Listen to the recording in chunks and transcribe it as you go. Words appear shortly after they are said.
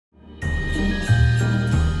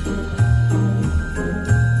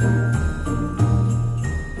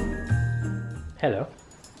Hello,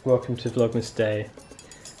 welcome to Vlogmas Day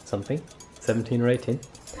something, 17 or 18.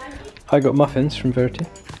 I got muffins from Verity,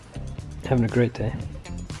 having a great day.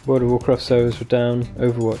 World of Warcraft servers were down,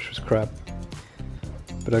 Overwatch was crap,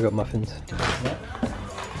 but I got muffins.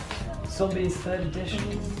 Zombies 3rd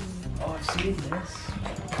edition. Oh, I've seen this.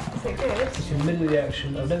 Is it good? It's in the middle of the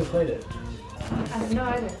action. I've never played it. I have no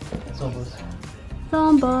idea. Zombies.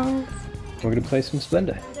 Zombies. We're going to play some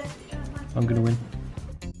Splendor. I'm going to win.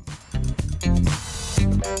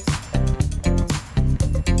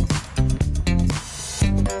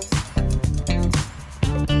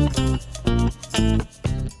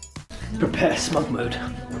 Prepare smug mode.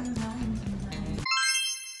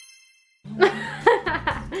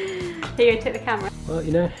 Here, take the camera. Well,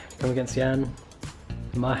 you know, come against Yannah,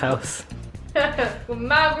 my house. With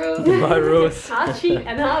my rules. My rules. I'll cheat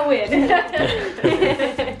and I'll win.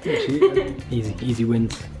 Easy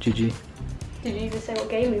wins. GG. Did you even say what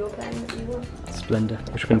game you were playing that you won? Splendor.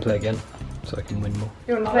 Which we're going to play again, so I can win more.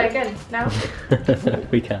 You want to play again now?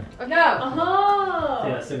 We can. No. Oh.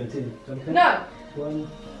 Yeah, 17. No. 1,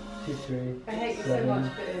 2, 3. I hate you so 7,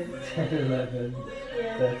 much, but it is. 10, 11,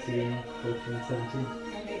 Yeah. 13, 14, 17.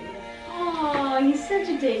 Oh, he's such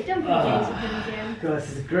a dick. Don't play games with him again. Guys,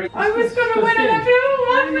 this is a great. I was going to win and I feel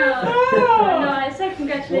wonderful. I know, I say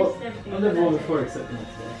congratulations to everything. I've never won before except for today.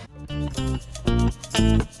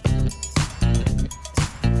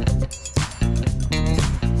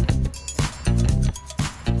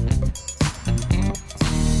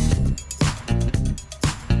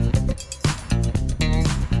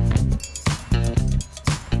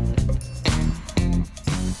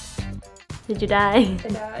 Did you die?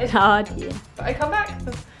 I died. Oh dear. But I come back.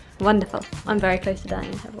 Wonderful. I'm very close to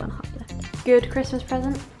dying. I have 1 heart left. Good Christmas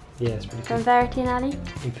present Yeah, it's pretty from cool. Verity and Ali.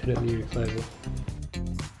 Infinitely replayable.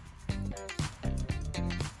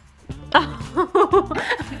 Oh,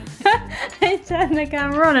 I turned the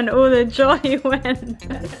camera on and all the joy went.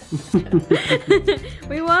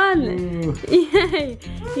 We won! Ooh. Yay!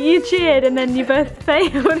 You cheered and then you both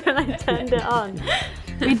failed when I turned it on.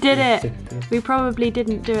 We did it. We probably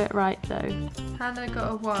didn't do it right though. Hannah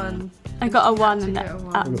got a 1. I got a 1 to and get a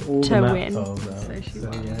 1. up All the to map win. tiles out, So she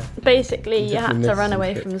won. yeah. Basically, you had Definitely to missed run some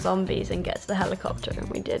away tricks. from zombies and get to the helicopter, and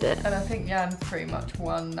we did it. And I think Jan pretty much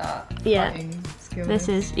won that Yeah. fighting skill. This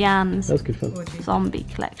is Jan's That was good fun. Orgy. zombie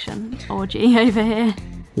collection orgy over here.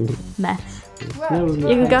 Mess. Well, You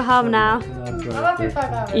can go home now. I'm up in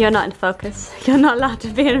 5 hours. You're not in focus. You're not allowed to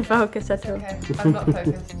be in focus at all. Okay, I'm not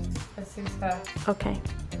focused. That seems fair. Okay,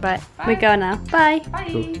 right, Bye. we go now. Bye.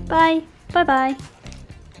 Bye. Bye. Bye bye.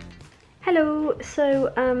 Hello,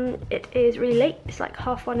 so it is really late. It's like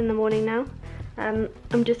 1:30 in the morning now.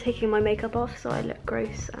 I'm just taking my makeup off so I look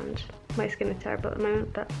gross and my skin is terrible at the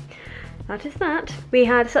moment, but that is that. We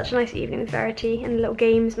had such a nice evening with Verity and a little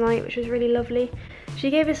games night, which was really lovely. She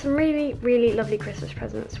gave us some really lovely Christmas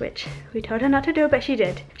presents, which we told her not to do, but she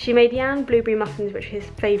did. She made Jan blueberry muffins, which is his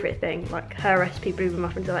favourite thing. Like, her recipe blueberry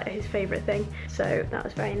muffins are like his favourite thing. So that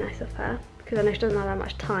was very nice of her, because I know she doesn't have that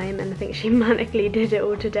much time, and I think she manically did it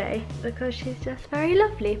all today, because she's just very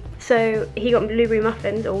lovely. So he got blueberry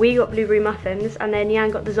muffins, or we got blueberry muffins, and then Jan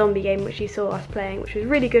got the zombie game, which he saw us playing, which was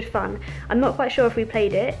really good fun. I'm not quite sure if we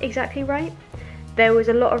played it exactly right. There was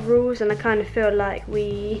a lot of rules, and I kind of feel like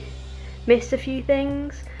we missed a few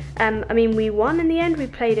things. I mean, we won in the end. We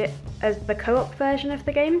played it as the co-op version of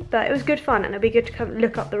the game, but it was good fun, and it'd be good to kind of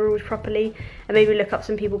look up the rules properly and maybe look up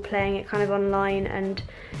some people playing it kind of online and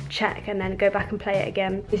check and then go back and play it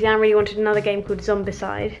again. Because Jan really wanted another game called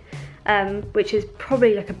Zombicide, which is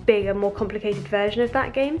probably like a bigger, more complicated version of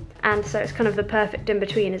that game, and so it's kind of the perfect in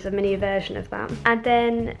between as a mini version of that. And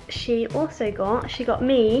then she also got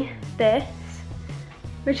me this,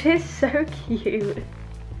 which is so cute.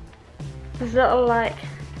 This little like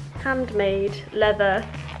handmade leather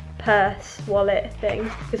purse wallet thing,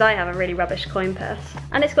 because I have a really rubbish coin purse,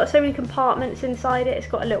 and it's got so many compartments inside it. It's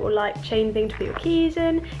got a little like chain thing to put your keys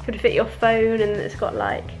in, it could fit your phone, and it's got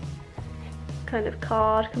like kind of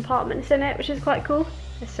card compartments in it, which is quite cool.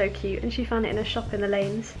 It's so cute, and she found it in a shop in the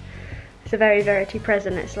lanes. It's a very Verity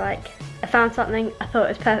present. It's like, I found something, I thought it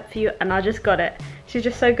was perfect for you, and I just got it. She's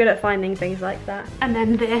just so good at finding things like that. And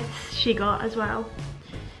then this she got as well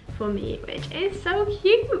for me, which is so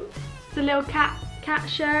cute. It's a little cat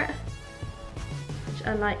shirt, which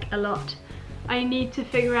I like a lot. I need to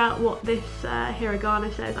figure out what this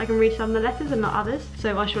hiragana says. I can read some of the letters and not others,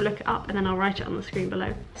 so I shall look it up and then I'll write it on the screen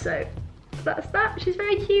below. So that's that. She's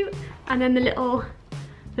very cute. And then the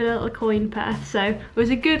little coin purse. So it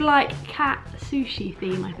was a good like cat sushi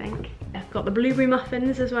theme, I think. I've got the blueberry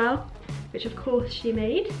muffins as well, which of course she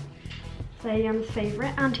made. So Yannah's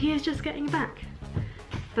favourite, and he is just getting back.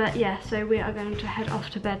 But yeah, so we are going to head off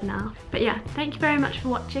to bed now. But yeah, thank you very much for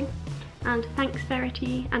watching. And thanks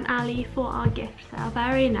Verity and Ali for our gifts. They are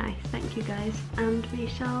very nice. Thank you guys. And we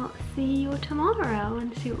shall see you tomorrow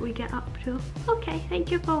and see what we get up to. Okay,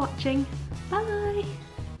 thank you for watching. Bye!